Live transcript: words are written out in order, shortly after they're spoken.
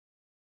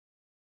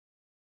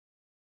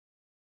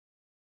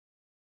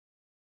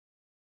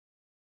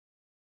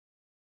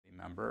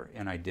member,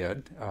 and I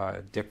did.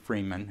 Dick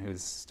Freeman,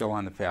 who's still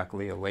on the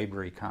faculty, a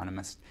labor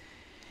economist.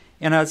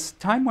 And as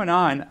time went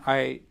on,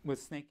 I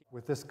was thinking,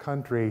 with this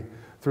country,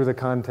 through the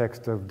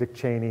context of Dick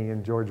Cheney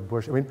and George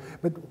Bush, I mean,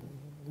 but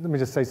let me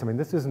just say something.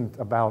 This isn't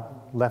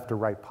about left or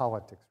right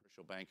politics.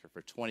 Banker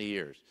for 20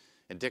 years.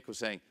 And Dick was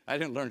saying, I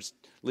didn't learn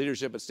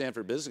leadership at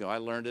Stanford Business School. I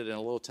learned it in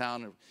a little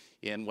town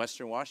in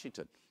Western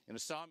Washington.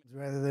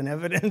 Rather than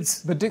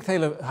evidence. But Dick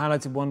Thaler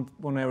highlighted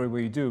one area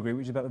where you do agree,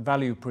 which is about the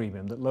value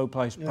premium, that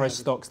low-price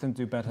stocks tend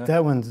to do better.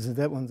 That one's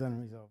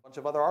unresolved. A bunch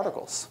of other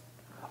articles.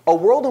 A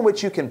world in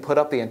which you can put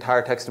up the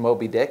entire text of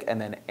Moby Dick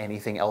and then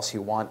anything else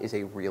you want is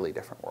a really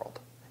different world.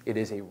 It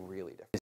is a really different